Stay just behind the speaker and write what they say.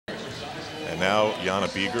now Jana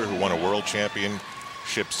Bieger, who won a world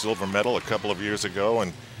championship silver medal a couple of years ago,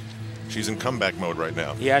 and she's in comeback mode right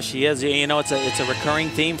now. Yeah, she is. You know, it's a recurring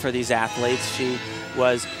theme for these athletes. She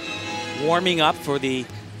was warming up for the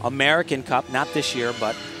American Cup, not this year,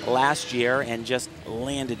 but last year, and just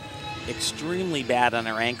landed extremely bad on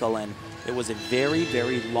her ankle, and it was a very,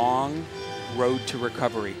 very long road to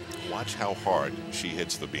recovery. Watch how hard she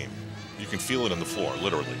hits the beam. You can feel it on the floor,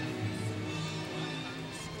 literally.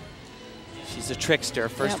 She's a trickster.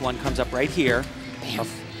 First one comes up right here. A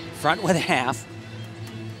front with a half.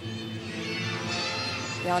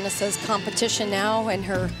 Jana says competition now in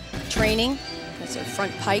her training. That's her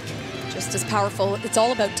front pike, just as powerful. It's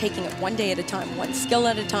all about taking it one day at a time, one skill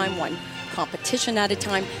at a time, one competition at a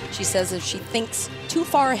time. She says if she thinks too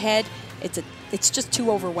far ahead, it's just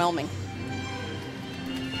too overwhelming.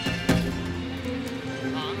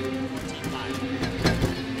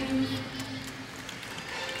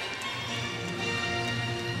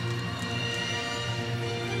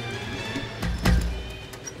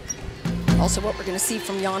 Also, what we're going to see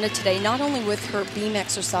from Jana today, not only with her beam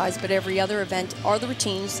exercise, but every other event, are the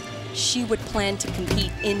routines she would plan to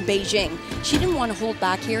compete in Beijing. She didn't want to hold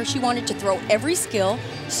back here. She wanted to throw every skill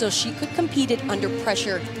so she could compete it under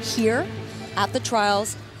pressure here at the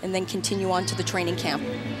trials and then continue on to the training camp.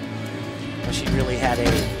 Well, she really had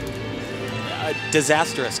a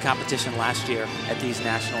disastrous competition last year at these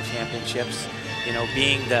national championships. You know,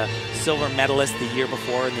 being the silver medalist the year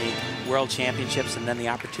before in the World Championships, and then the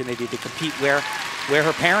opportunity to compete where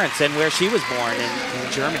her parents and where she was born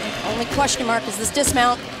in Germany. Only question mark is this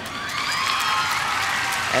dismount.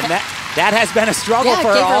 And that has been a struggle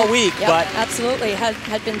for her all week. Yep, but absolutely,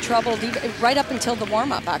 had been troubled right up until the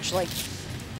warm-up, actually.